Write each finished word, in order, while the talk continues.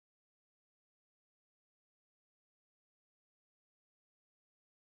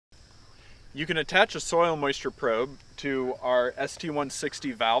You can attach a soil moisture probe to our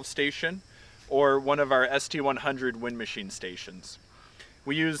ST160 valve station or one of our ST100 wind machine stations.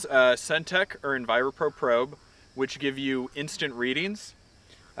 We use a Centec or EnviroPro probe, which give you instant readings,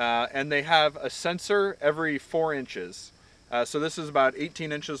 and they have a sensor every 4 inches. So this is about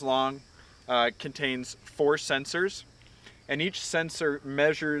 18 inches long, contains 4 sensors, and each sensor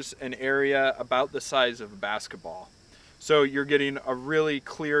measures an area about the size of a basketball. So you're getting a really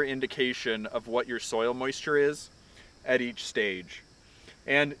clear indication of what your soil moisture is at each stage.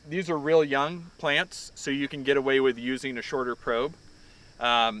 And these are real young plants, so you can get away with using a shorter probe.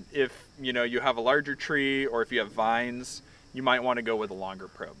 If you have a larger tree or if you have vines, you might want to go with a longer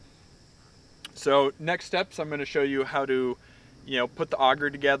probe. So next steps, I'm going to show you how to put the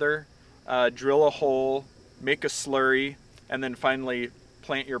auger together, drill a hole, make a slurry, and then finally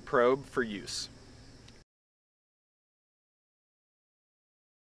plant your probe for use.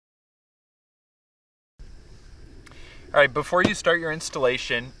 All right, before you start your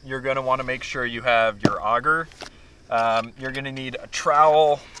installation, you're going to want to make sure you have your auger. You're going to need a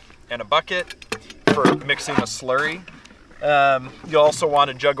trowel and a bucket for mixing a slurry. You'll also want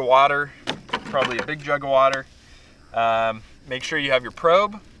a jug of water, probably a big jug of water. Make sure you have your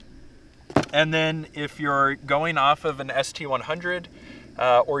probe. And then if you're going off of an ST100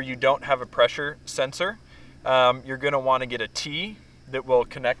 or you don't have a pressure sensor, you're going to want to get a T that will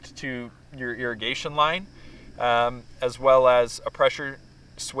connect to your irrigation line, as well as a pressure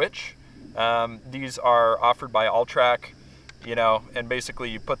switch. These are offered by Altrac, and basically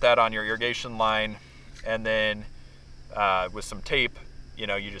you put that on your irrigation line, and then with some tape,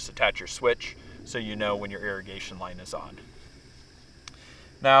 you just attach your switch so you know when your irrigation line is on.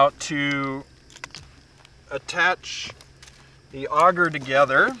 Now to attach the auger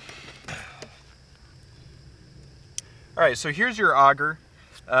together. All right, so here's your auger.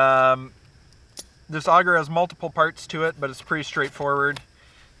 This auger has multiple parts to it, but it's pretty straightforward.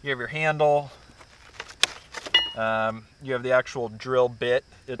 You have your handle, you have the actual drill bit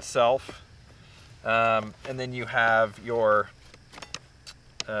itself, and then you have your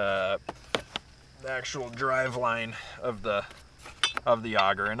the actual drive line of the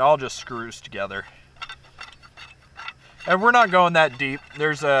auger, and all just screws together. And we're not going that deep.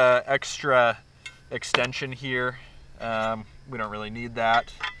 There's a extra extension here. We don't really need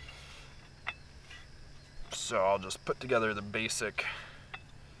that. So I'll just put together the basic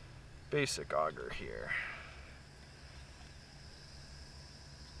auger here.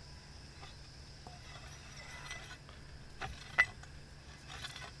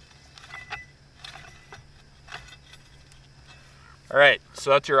 All right,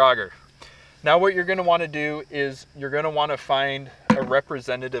 so that's your auger. Now what you're going to want to do is you're going to want to find a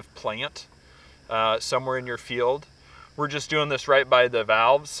representative plant somewhere in your field. We're just doing this right by the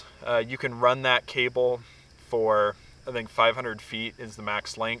valves. You can run that cable for, I think 500 feet is the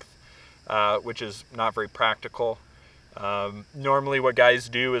max length, which is not very practical. Normally what guys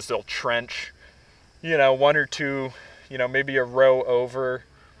do is they'll trench, 1 or 2, maybe a row over,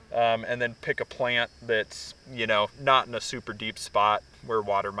 and then pick a plant that's, not in a super deep spot where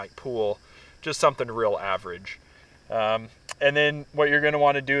water might pool, just something real average. And then what you're going to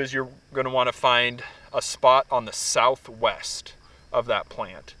want to do is you're going to want to find a spot on the southwest of that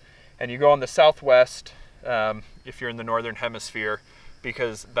plant. And you go on the southwest if you're in the northern hemisphere,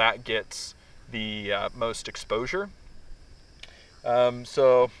 because that gets the most exposure.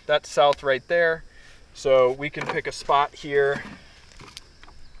 So that's south right there. So we can pick a spot here.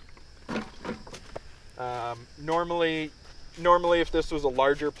 Normally if this was a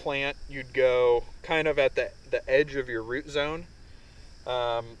larger plant, you'd go kind of at the edge of your root zone.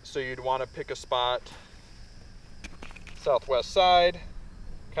 So you'd want to pick a spot southwest side,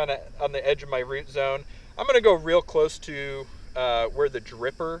 kind of on the edge of my root zone. I'm going to go real close to where the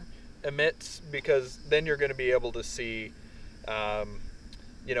dripper emits, because then you're going to be able to see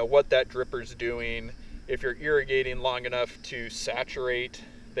what that dripper's doing, if you're irrigating long enough to saturate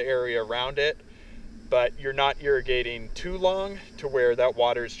the area around it, but you're not irrigating too long to where that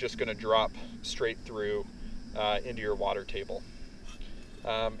water is just going to drop straight through into your water table.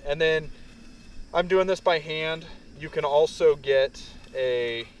 And then I'm doing this by hand. You can also get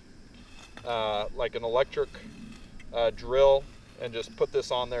a like an electric drill and just put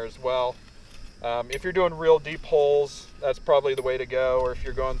this on there as well. If you're doing real deep holes, that's probably the way to go, or if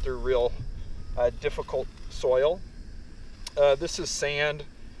you're going through real difficult soil. This is sand,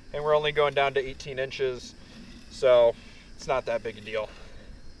 and we're only going down to 18 inches, so it's not that big a deal.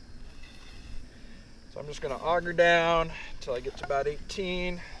 So I'm just going to auger down until I get to about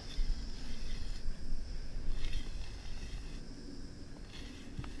 18.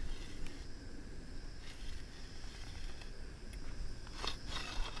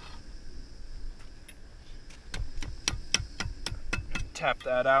 tap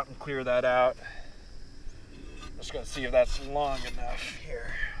that out and clear that out. Just gonna see if that's long enough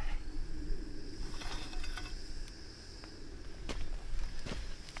here.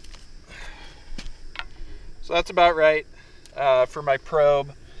 So that's about right for my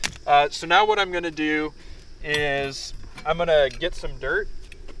probe. So now what I'm gonna do is I'm gonna get some dirt.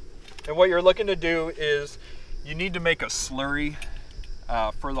 And what you're looking to do is you need to make a slurry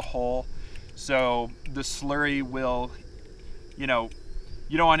for the hole. So the slurry will, you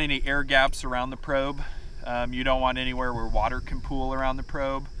don't want any air gaps around the probe. You don't want anywhere where water can pool around the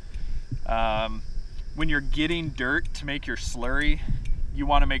probe. When you're getting dirt to make your slurry, you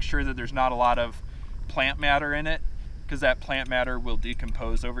want to make sure that there's not a lot of plant matter in it, because that plant matter will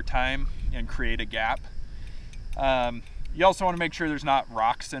decompose over time and create a gap. You also want to make sure there's not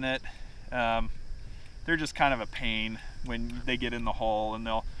rocks in it. They're just kind of a pain when they get in the hole, and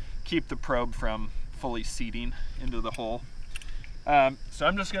they'll keep the probe from fully seating into the hole. So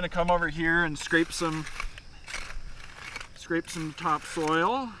I'm just going to come over here and scrape some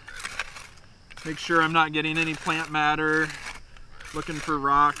topsoil. Make sure I'm not getting any plant matter. Looking for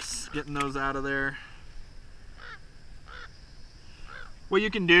rocks, getting those out of there. What you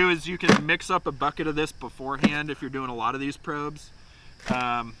can do is you can mix up a bucket of this beforehand if you're doing a lot of these probes.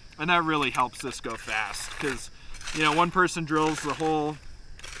 And that really helps this go fast, because one person drills the hole,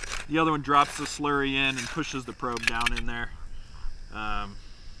 the other one drops the slurry in and pushes the probe down in there. And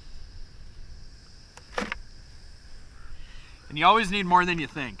you always need more than you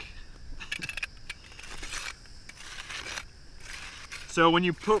think. So when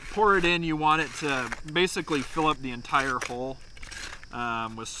you pour it in, you want it to basically fill up the entire hole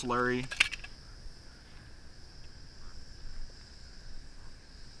with slurry.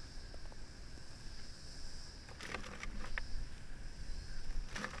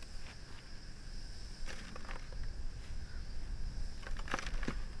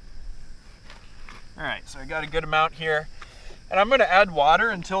 All right, so I got a good amount here. And I'm gonna add water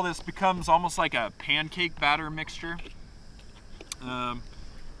until this becomes almost like a pancake batter mixture.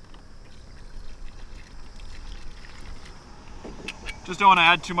 Just don't want to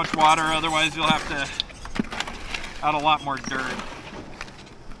add too much water, otherwise you'll have to add a lot more dirt.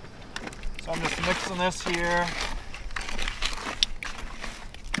 So I'm just mixing this here.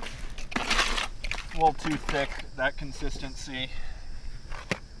 A little too thick, that consistency.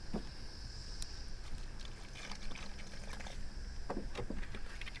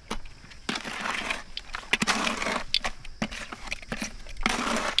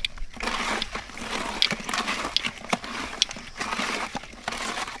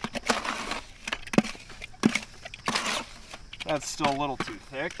 That's still a little too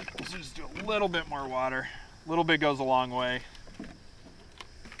thick. Let's just do a little bit more water. A little bit goes a long way.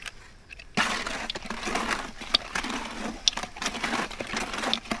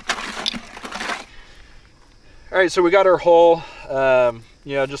 All right, so we got our hole.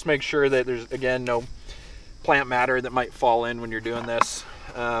 Just make sure that there's, again, no plant matter that might fall in when you're doing this.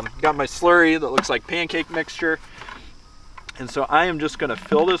 Got my slurry that looks like pancake mixture. And so I am just gonna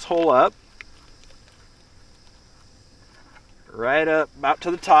fill this hole up. Right up about to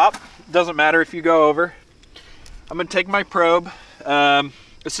the top. Doesn't matter if you go over. I'm gonna take my probe.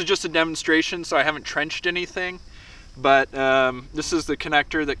 This is just a demonstration, so I haven't trenched anything, but this is the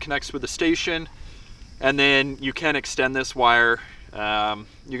connector that connects with the station, and then you can extend this wire.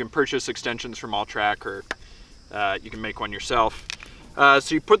 You can purchase extensions from Altrac, or you can make one yourself.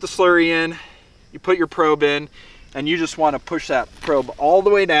 So you put the slurry in, you put your probe in, and you just want to push that probe all the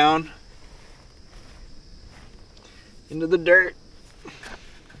way down into the dirt.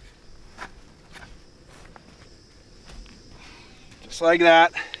 Just like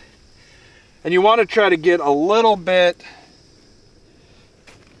that. And you want to try to get a little bit,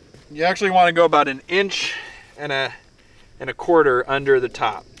 you actually want to go about 1 inch and a quarter under the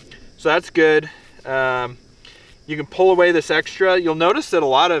top. So that's good. You can pull away this extra. You'll notice that a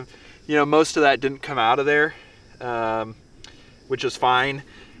lot of, most of that didn't come out of there, which is fine.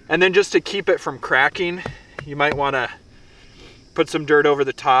 And then just to keep it from cracking, you might want to put some dirt over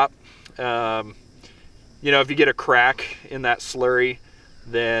the top. If you get a crack in that slurry,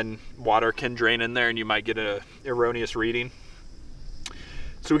 then water can drain in there and you might get an erroneous reading.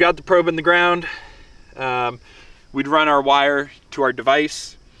 So we got the probe in the ground. We'd run our wire to our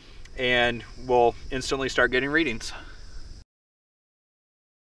device and we'll instantly start getting readings.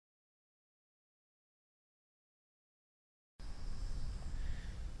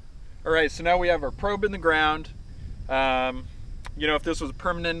 All right, so now we have our probe in the ground. If this was a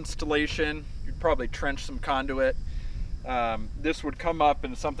permanent installation, you'd probably trench some conduit. This would come up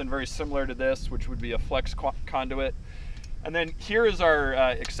in something very similar to this, which would be a flex conduit. And then here is our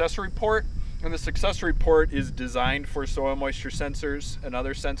accessory port. And this accessory port is designed for soil moisture sensors and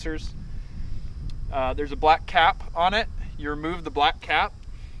other sensors. There's a black cap on it. You remove the black cap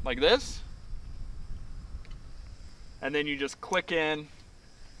like this. And then you just click in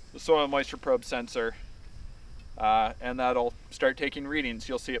the soil moisture probe sensor and that'll start taking readings.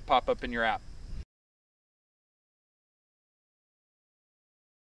 You'll see it pop up in your app.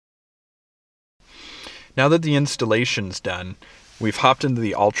 Now that the installation's done, we've hopped into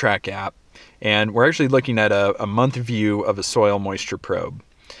the Altrac app and we're actually looking at a month view of a soil moisture probe.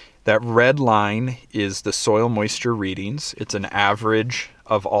 That red line is the soil moisture readings. It's an average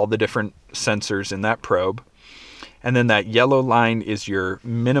of all the different sensors in that probe. And then that yellow line is your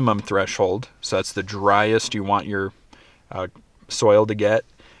minimum threshold. So that's the driest you want your soil to get.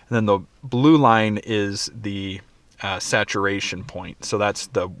 And then the blue line is the saturation point. So that's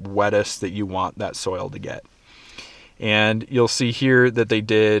the wettest that you want that soil to get. And you'll see here that they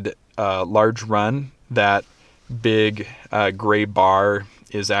did a large run. That big gray bar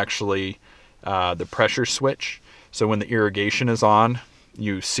is actually the pressure switch. So when the irrigation is on,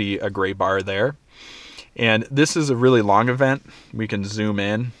 you see a gray bar there. And this is a really long event. We can zoom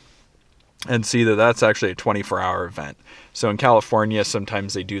in and see that that's actually a 24-hour event. So in California,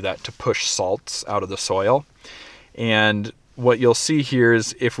 sometimes they do that to push salts out of the soil. And what you'll see here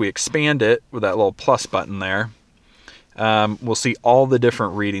is if we expand it with that little plus button there, we'll see all the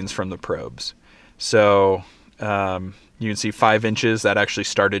different readings from the probes. So you can see 5 inches, that actually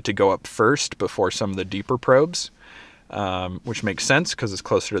started to go up first before some of the deeper probes, which makes sense because it's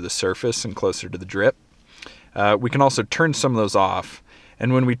closer to the surface and closer to the drip. We can also turn some of those off.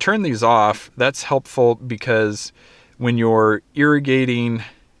 And when we turn these off, that's helpful because when you're irrigating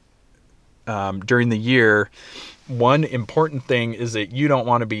during the year, one important thing is that you don't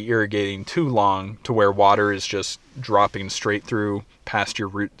want to be irrigating too long to where water is just dropping straight through past your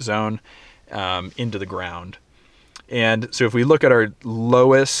root zone into the ground. And so if we look at our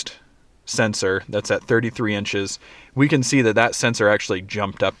lowest sensor, that's at 33 inches, we can see that that sensor actually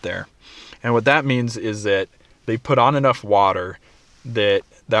jumped up there. And what that means is that they put on enough water that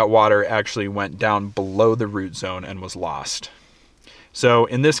that water actually went down below the root zone and was lost. So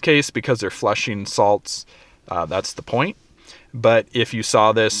in this case, because they're flushing salts, that's the point. But if you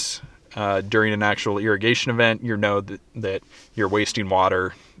saw this during an actual irrigation event, you know that you're wasting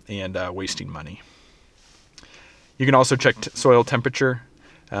water and wasting money. You can also check soil temperature,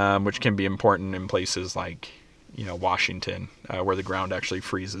 which can be important in places like, Washington, where the ground actually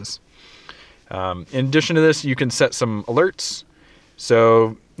freezes. In addition to this, you can set some alerts.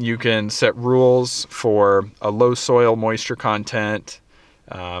 So you can set rules for a low soil moisture content.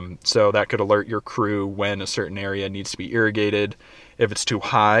 So that could alert your crew when a certain area needs to be irrigated. If it's too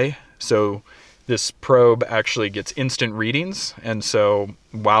high, so this probe actually gets instant readings. And so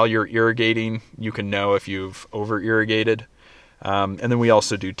while you're irrigating, you can know if you've over irrigated. And then we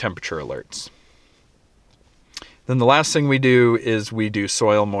also do temperature alerts. Then the last thing we do is we do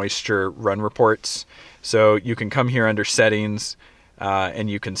soil moisture run reports. So you can come here under settings and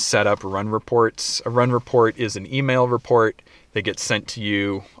you can set up run reports. A run report is an email report that gets sent to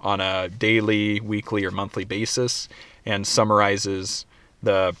you on a daily, weekly, or monthly basis and summarizes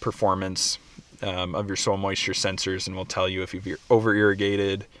the performance of your soil moisture sensors, and will tell you if you've over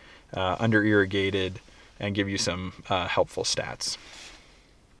irrigated, under irrigated, and give you some helpful stats.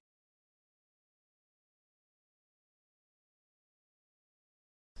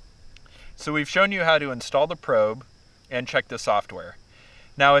 So we've shown you how to install the probe and check the software.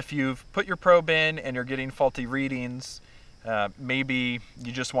 Now if you've put your probe in and you're getting faulty readings, maybe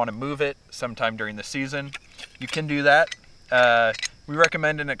you just want to move it sometime during the season, you can do that. We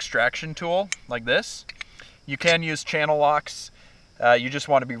recommend an extraction tool like this. You can use channel locks. You just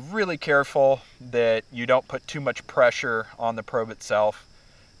want to be really careful that you don't put too much pressure on the probe itself.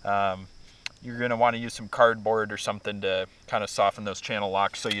 You're going to want to use some cardboard or something to kind of soften those channel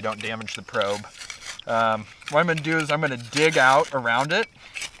locks so you don't damage the probe. What I'm going to do is I'm going to dig out around it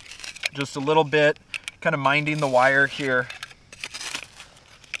just a little bit, kind of minding the wire here.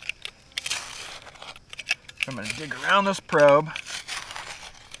 I'm going to dig around this probe.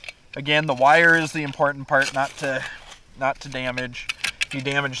 Again, the wire is the important part, not to damage. If you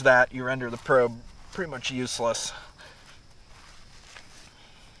damage that, you render the probe pretty much useless.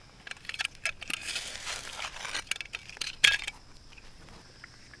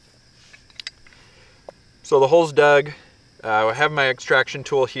 So the hole's dug. I have my extraction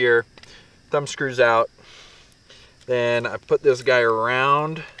tool here. Thumb screws out. Then I put this guy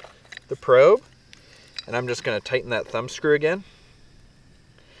around the probe, and I'm just going to tighten that thumb screw again.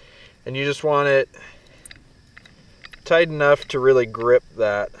 And you just want it tight enough to really grip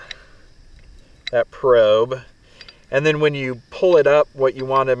that probe. And then when you pull it up, what you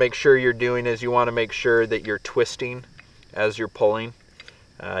want to make sure you're doing is you want to make sure that you're twisting as you're pulling.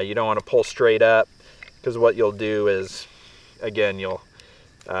 You don't want to pull straight up, because what you'll do is, again, you'll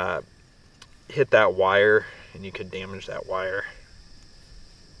hit that wire and you could damage that wire.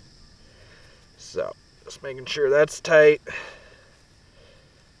 So just making sure that's tight.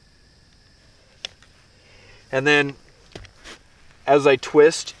 And then as I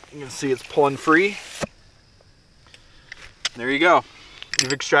twist, you can see it's pulling free. There you go.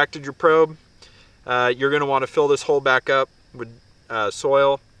 You've extracted your probe. You're going to want to fill this hole back up with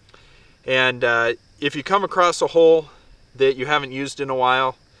soil. And if you come across a hole that you haven't used in a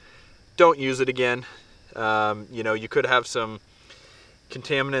while, don't use it again. You know, you could have some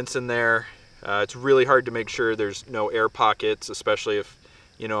contaminants in there. It's really hard to make sure there's no air pockets, especially if,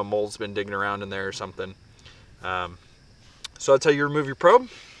 you know, a mold's been digging around in there or something. So that's how you remove your probe.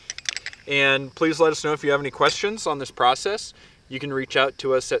 And please let us know if you have any questions on this process. You can reach out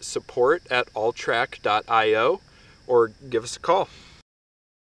to us at support@altrac.io or give us a call.